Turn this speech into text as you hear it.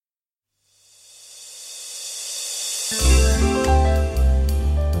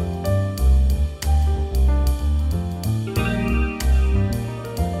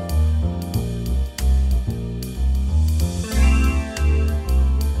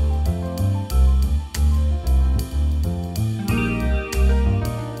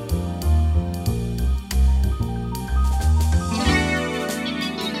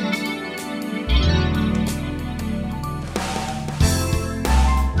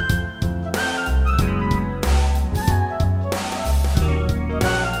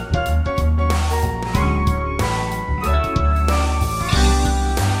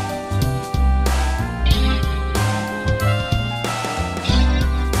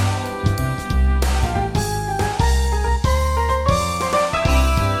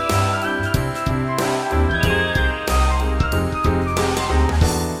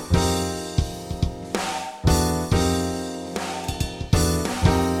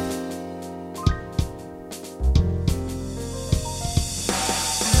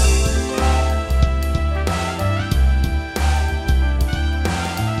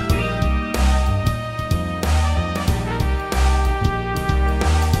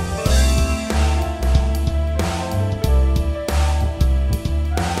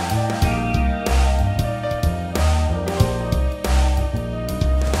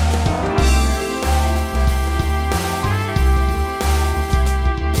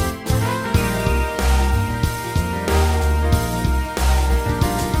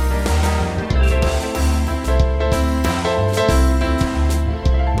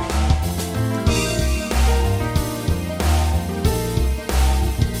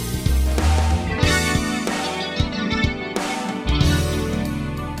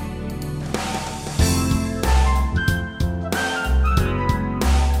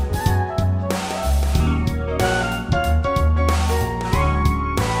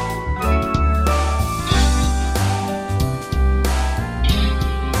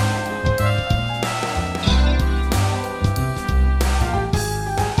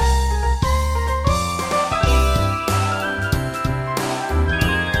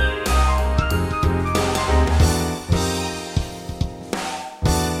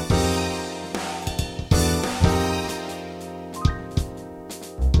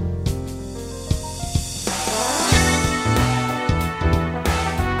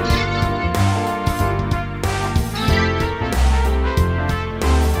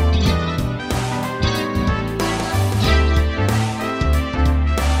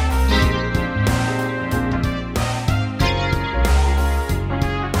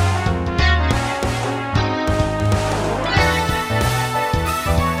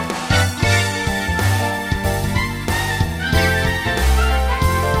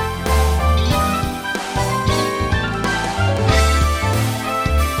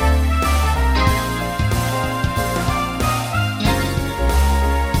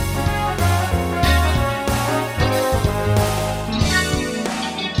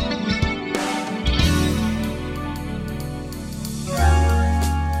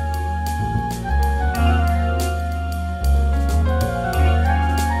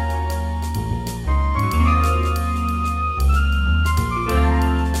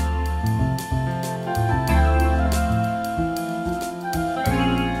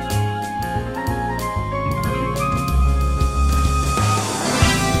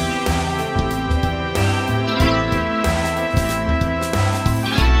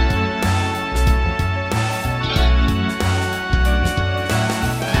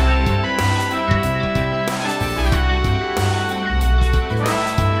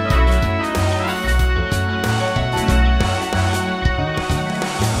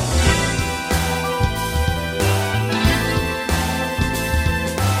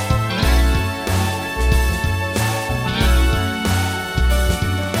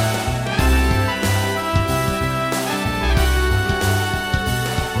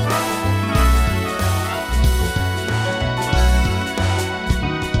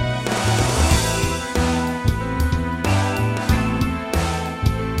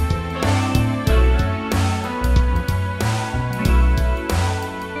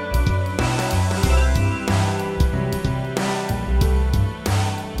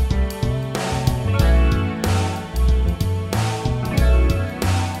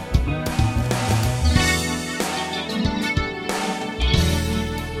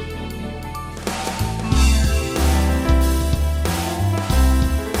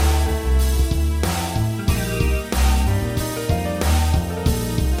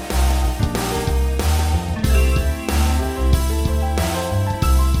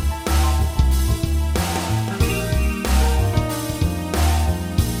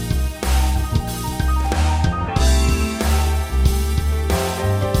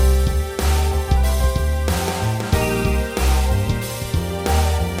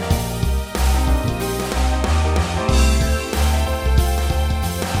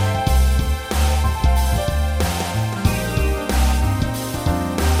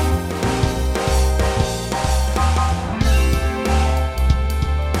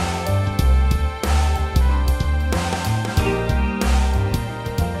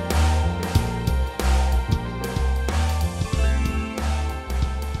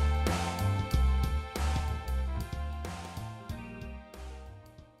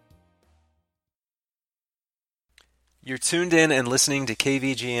You're tuned in and listening to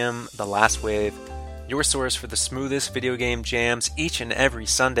KVGM The Last Wave, your source for the smoothest video game jams each and every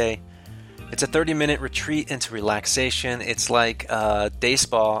Sunday. It's a 30-minute retreat into relaxation. It's like a day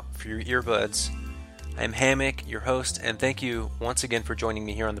spa for your earbuds. I'm Hammock, your host, and thank you once again for joining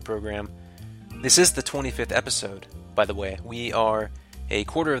me here on the program. This is the 25th episode, by the way. We are a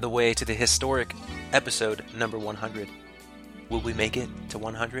quarter of the way to the historic episode number 100. Will we make it to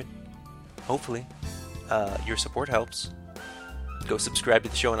 100? Hopefully. Your support helps. Go subscribe to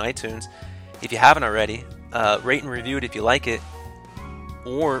the show on iTunes. If you haven't already, rate and review it if you like it,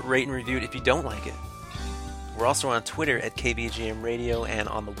 or rate and review it if you don't like it. We're also on Twitter at KVGM Radio and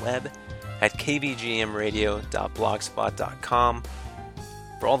on the web at kvgmradio.blogspot.com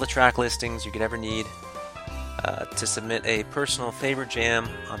for all the track listings you could ever need, to submit a personal favorite jam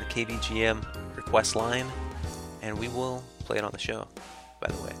on the KVGM request line, and we will play it on the show, by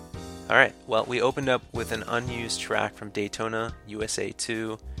the way. Alright, well, we opened up with an unused track from Daytona USA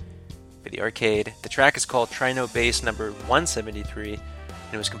 2 for the arcade. The track is called Trino Bass number 173, and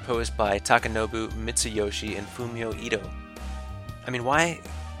it was composed by Takanobu Mitsuyoshi and Fumio Ito. I mean, why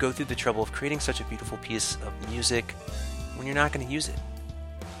go through the trouble of creating such a beautiful piece of music when you're not going to use it?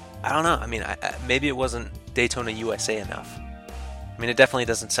 I don't know. I mean, maybe it wasn't Daytona USA enough. I mean, it definitely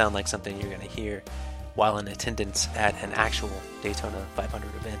doesn't sound like something you're going to hear while in attendance at an actual Daytona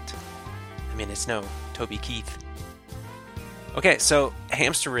 500 event. I mean, it's no Toby Keith. Okay, so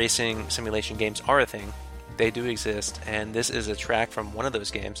hamster racing simulation games are a thing. They do exist, and this is a track from one of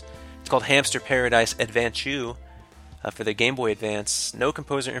those games. It's called Hamster Paradise Adventure for the Game Boy Advance. No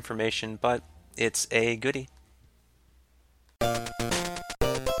composer information, but it's a goodie.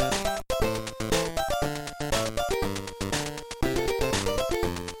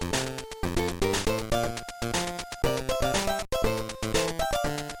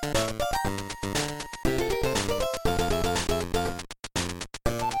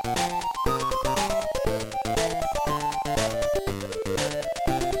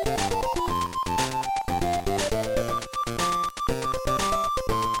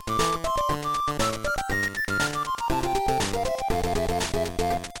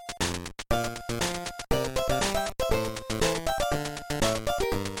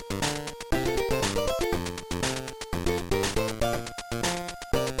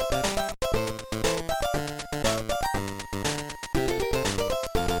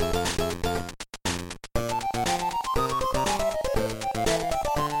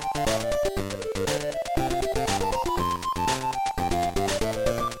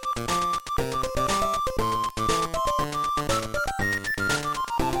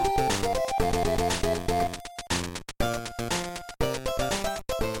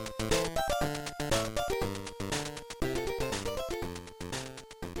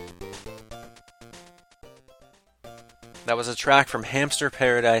 That was a track from Hamster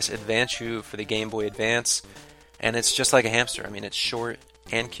Paradise Adventure for the Game Boy Advance, and it's just like a hamster. I mean, it's short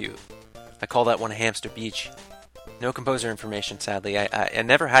and cute. I call that one a Hamster Beach. No composer information, sadly. I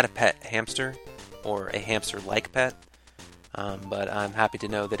never had a pet hamster, or a hamster-like pet, but I'm happy to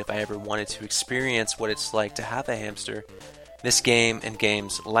know that if I ever wanted to experience what it's like to have a hamster, this game and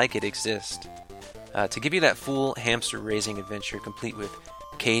games like it exist. To give you that full hamster-raising adventure, complete with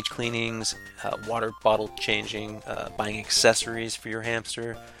cage cleanings, water bottle changing, buying accessories for your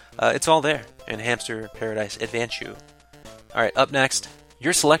hamster. It's all there in Hamster Paradise Adventure. Alright, up next,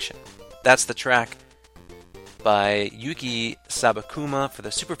 your selection. That's the track by Yuki Sabakuma for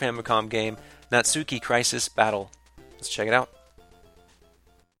the Super Famicom game Natsuki Crisis Battle. Let's check it out.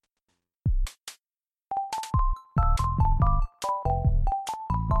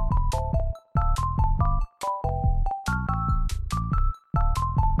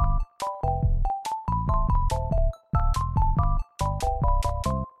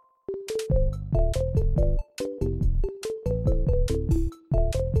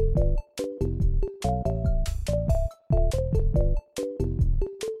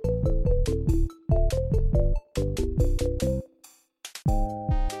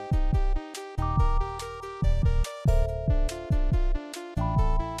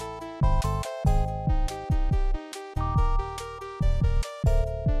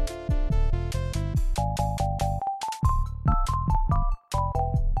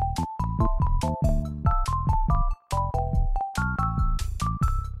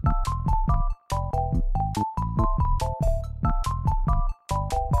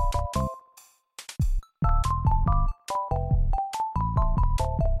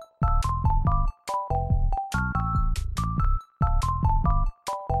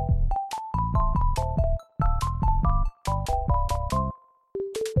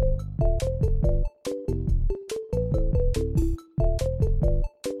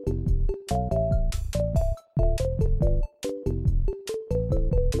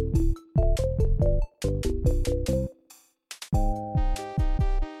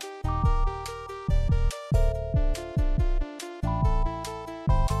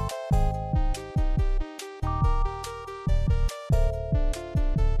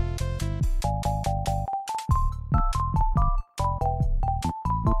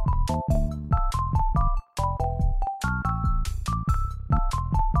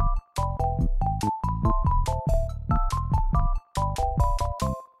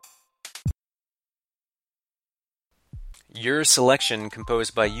 Your Selection,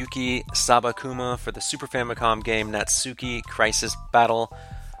 composed by Yuki Sabakuma for the Super Famicom game Natsuki Crisis Battle.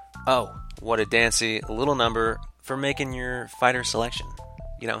 Oh, what a dancy little number for making your fighter selection.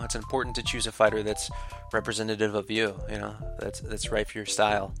 You know, it's important to choose a fighter that's representative of you, you know, that's right for your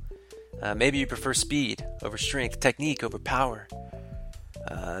style. Maybe you prefer speed over strength, technique over power.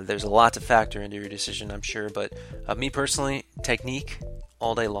 There's a lot to factor into your decision, I'm sure, but me personally, technique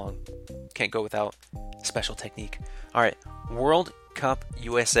all day long. Can't go without special technique. All right, World Cup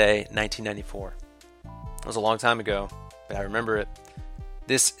USA 1994. It was a long time ago, but I remember it.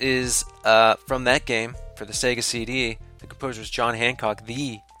 This is from that game for the Sega CD. The composer is John Hancock,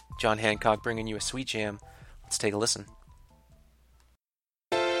 the John Hancock, bringing you a sweet jam. Let's take a listen.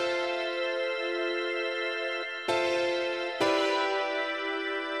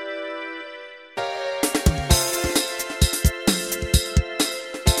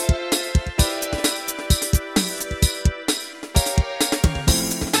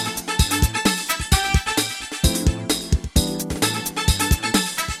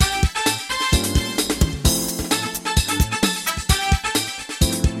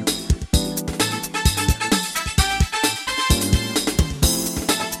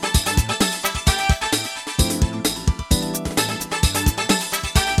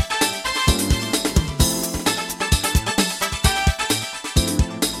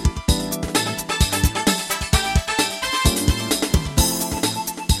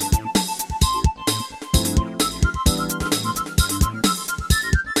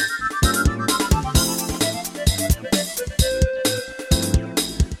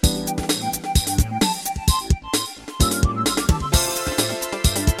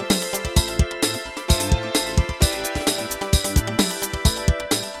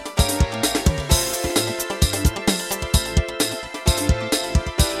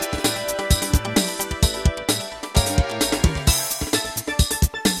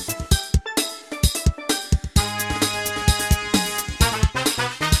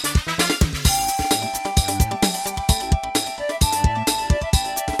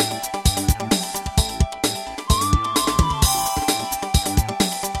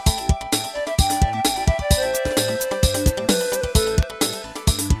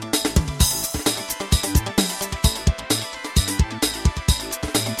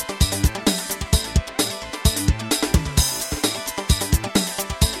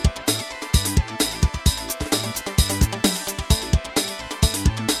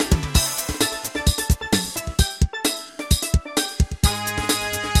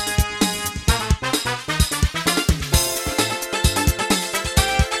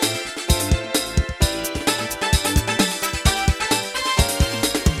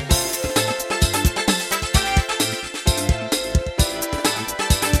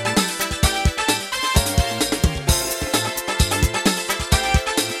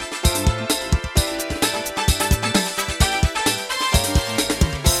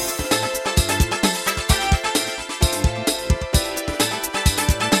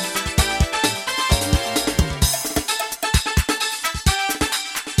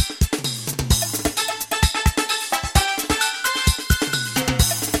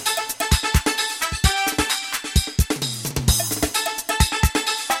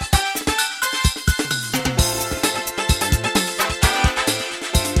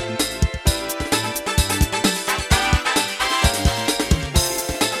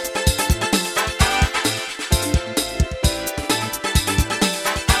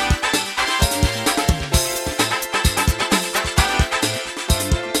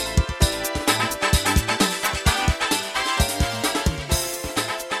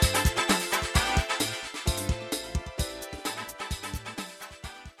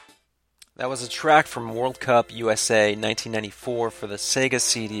 That was a track from World Cup USA 1994 for the Sega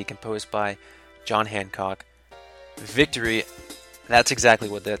CD, composed by John Hancock. Victory, that's exactly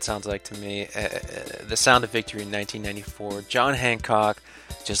what that sounds like to me. The sound of victory in 1994. John Hancock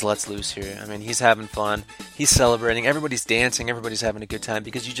just lets loose here. I mean, he's having fun. He's celebrating. Everybody's dancing. Everybody's having a good time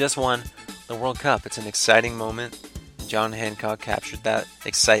because you just won the World Cup. It's an exciting moment. John Hancock captured that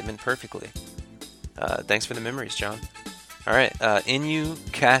excitement perfectly. Thanks for the memories, John. All right,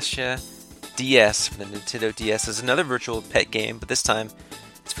 Inuyasha DS for the Nintendo DS is another virtual pet game, but this time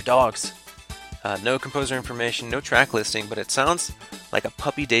it's for dogs. No composer information, no track listing, but it sounds like a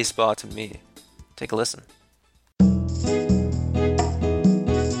puppy day spa to me. Take a listen.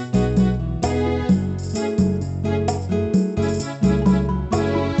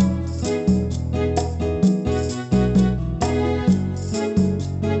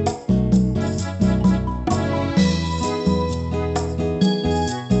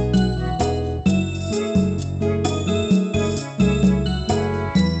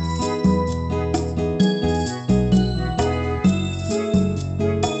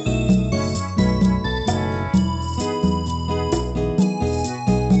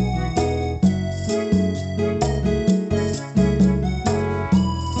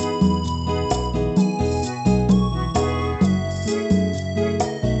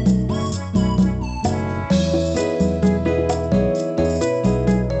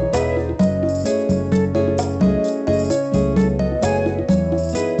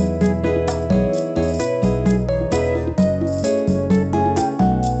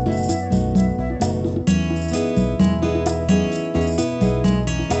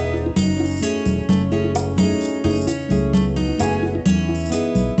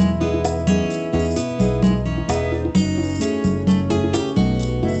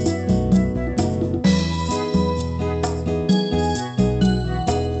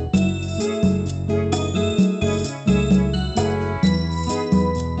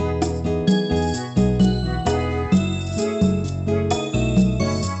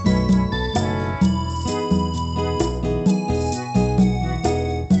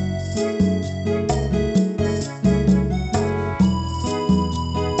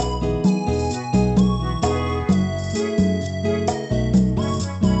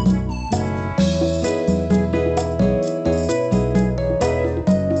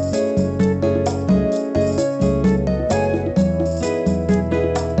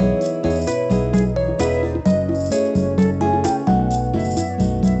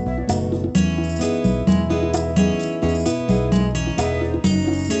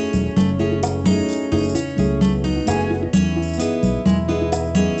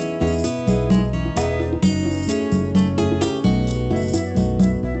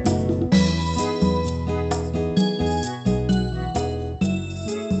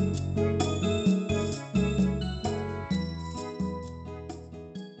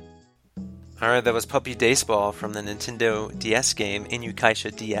 Alright, that was Puppy Baseball from the Nintendo DS game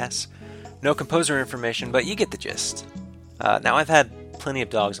Inuyasha DS. No composer information, but you get the gist. Now, I've had plenty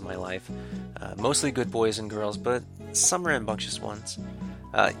of dogs in my life, mostly good boys and girls, but some rambunctious ones.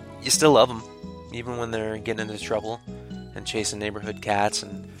 You still love them, even when they're getting into trouble and chasing neighborhood cats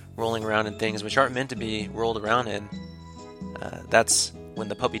and rolling around in things which aren't meant to be rolled around in. That's when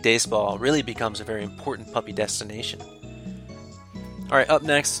the Puppy Baseball really becomes a very important puppy destination. Alright, up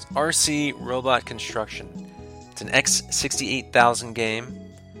next, RC Robot Construction. It's an X68000 game.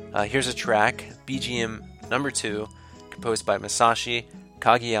 Here's a track, BGM number 2, composed by Masashi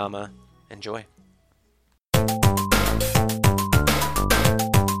Kageyama. Enjoy.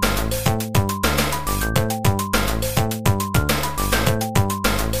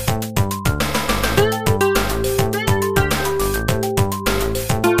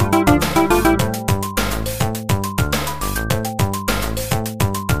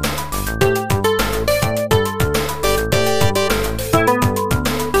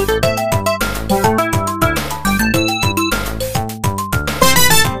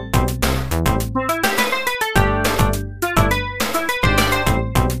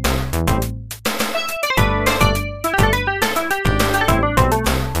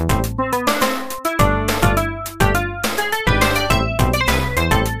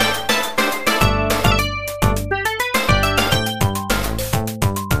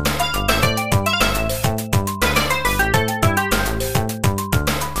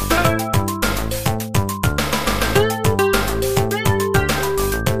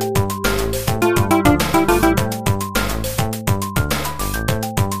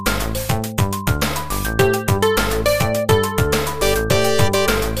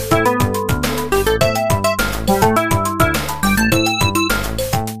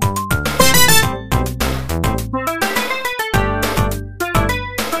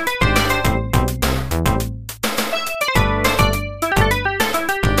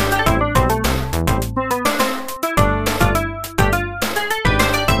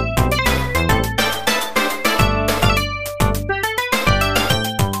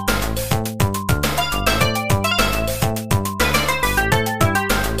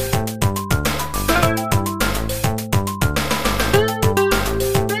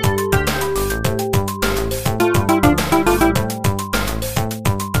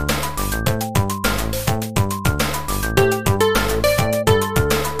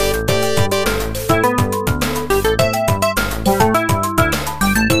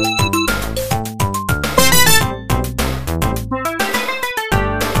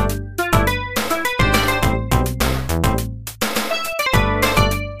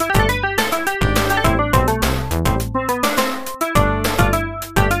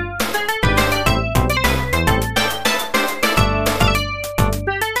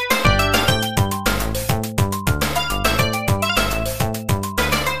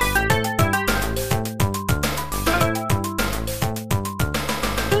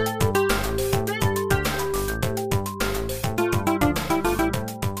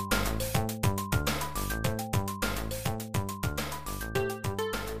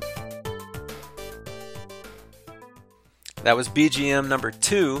 That was BGM number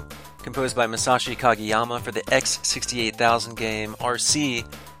 2, composed by Masashi Kageyama for the X68000 game RC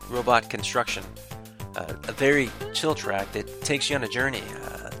Robot Construction. A very chill track that takes you on a journey.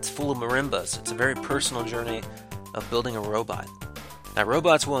 It's full of marimbas. It's a very personal journey of building a robot. Now,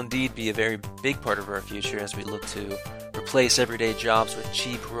 robots will indeed be a very big part of our future as we look to replace everyday jobs with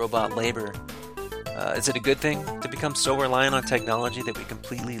cheap robot labor. Is it a good thing to become so reliant on technology that we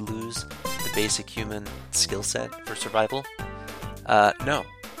completely lose the basic human skill set for survival? No.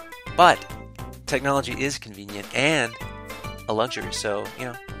 But technology is convenient and a luxury, so,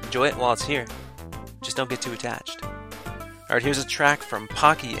 enjoy it while it's here. Just don't get too attached. Alright, here's a track from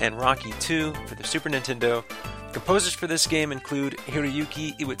Pocky and Rocky 2 for the Super Nintendo. Composers for this game include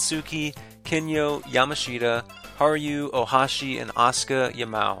Hiroyuki Iwatsuki, Kenyo Yamashita, Haruyu Ohashi, and Asuka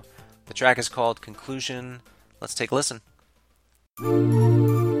Yamao. The track is called Conclusion. Let's take a listen.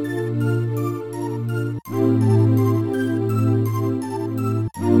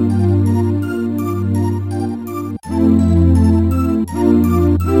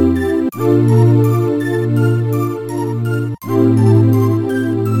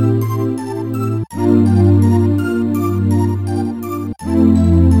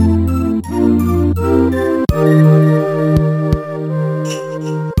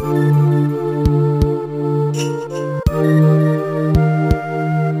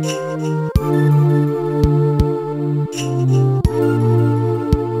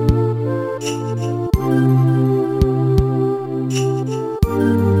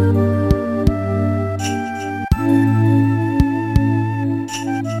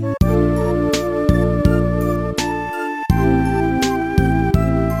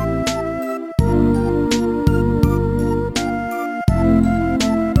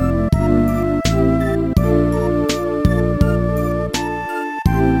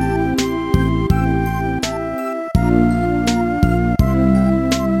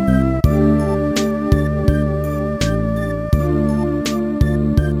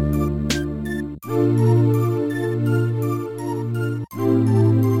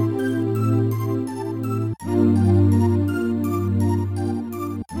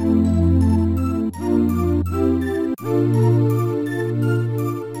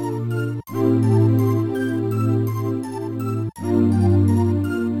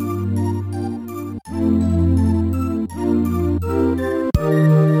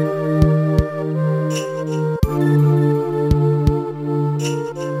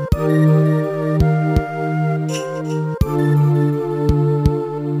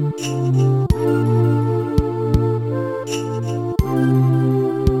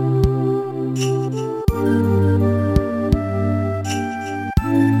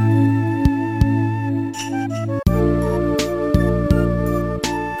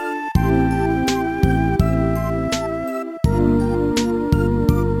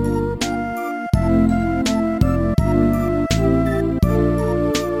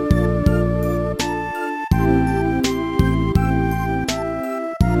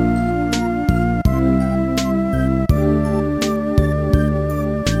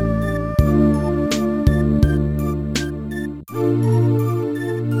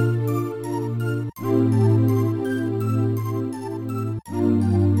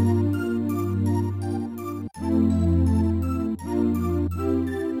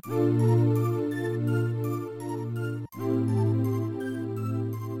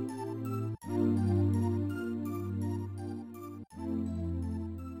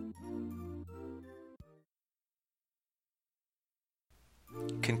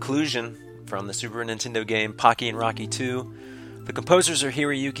 conclusion from the Super Nintendo game Pocky and Rocky 2. The composers are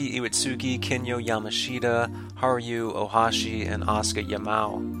Hiroyuki Iwatsuki, Kenyo Yamashita, Haruyu Ohashi, and Asuka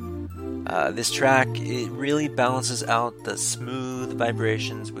Yamao. This track, it really balances out the smooth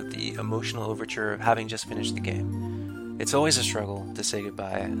vibrations with the emotional overture of having just finished the game. It's always a struggle to say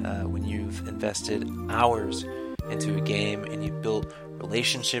goodbye when you've invested hours into a game and you've built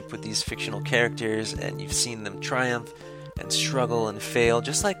relationship with these fictional characters and you've seen them triumph and struggle and fail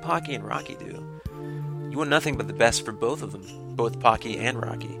just like Pocky and Rocky do. You want nothing but the best for both of them, both Pocky and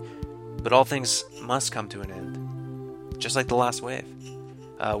Rocky, but all things must come to an end, just like The Last Wave.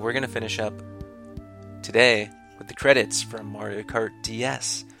 We're going to finish up today with the credits from Mario Kart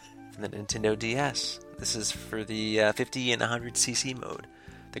DS from the Nintendo DS. This is for the 50 and 100cc mode.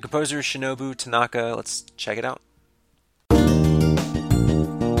 The composer is Shinobu Tanaka. Let's check it out.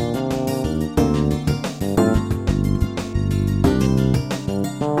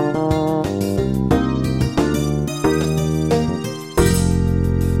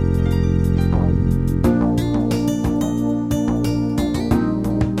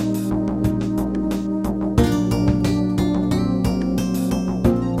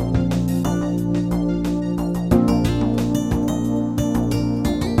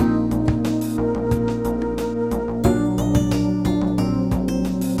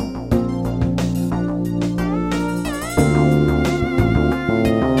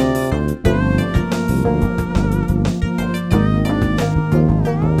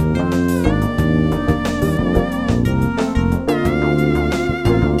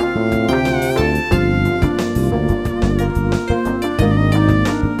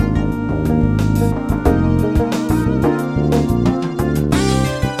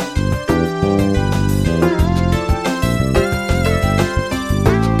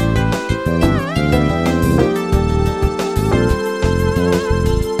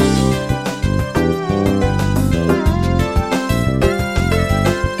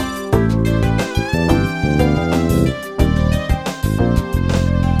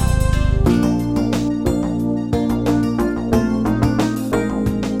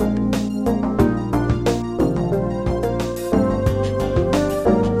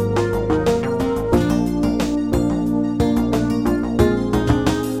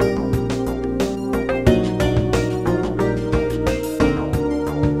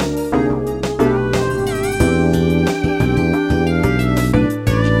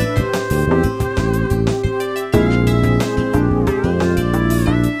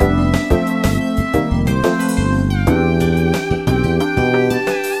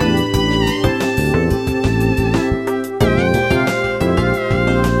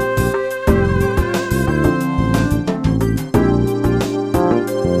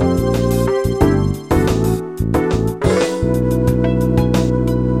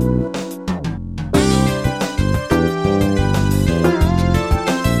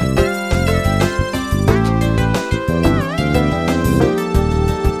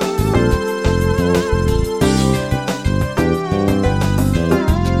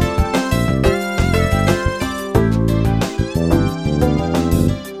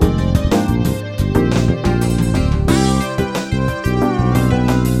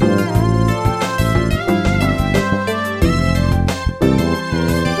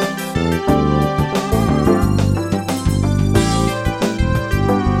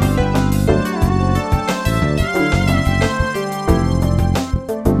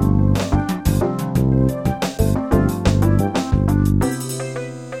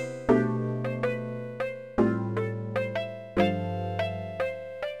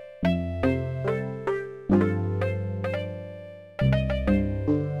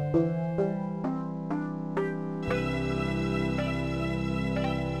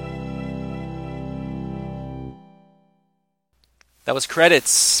 That was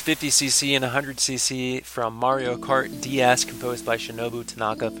credits, 50cc and 100cc from Mario Kart DS, composed by Shinobu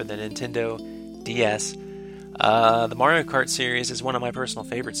Tanaka for the Nintendo DS. The Mario Kart series is one of my personal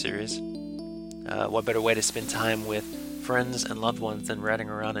favorite series. What better way to spend time with friends and loved ones than riding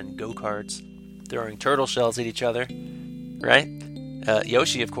around in go-karts, throwing turtle shells at each other, right?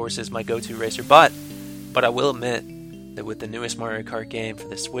 Yoshi, of course, is my go-to racer, but I will admit that with the newest Mario Kart game for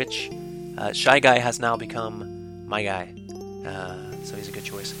the Switch, Shy Guy has now become my guy. So he's a good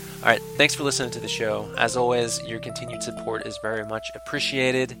choice. Alright, thanks for listening to the show. As always, your continued support is very much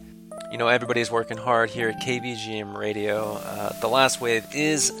appreciated. You know, everybody's working hard here at KBGM Radio. The Last Wave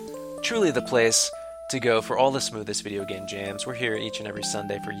is truly the place to go for all the smoothest video game jams. We're here each and every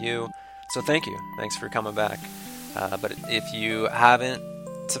Sunday for you. So thank you. Thanks for coming back. But if you haven't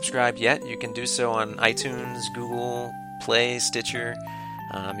subscribed yet, you can do so on iTunes, Google Play, Stitcher,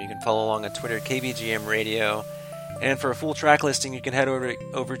 You can follow along on Twitter, KVGM Radio. And for a full track listing, you can head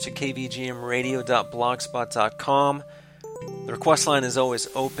over to kvgmradio.blogspot.com. The request line is always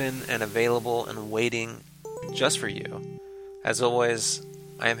open and available and waiting just for you. As always,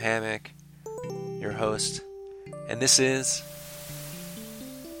 I am Hammock, your host, and this is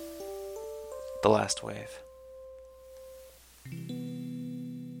The Last Wave.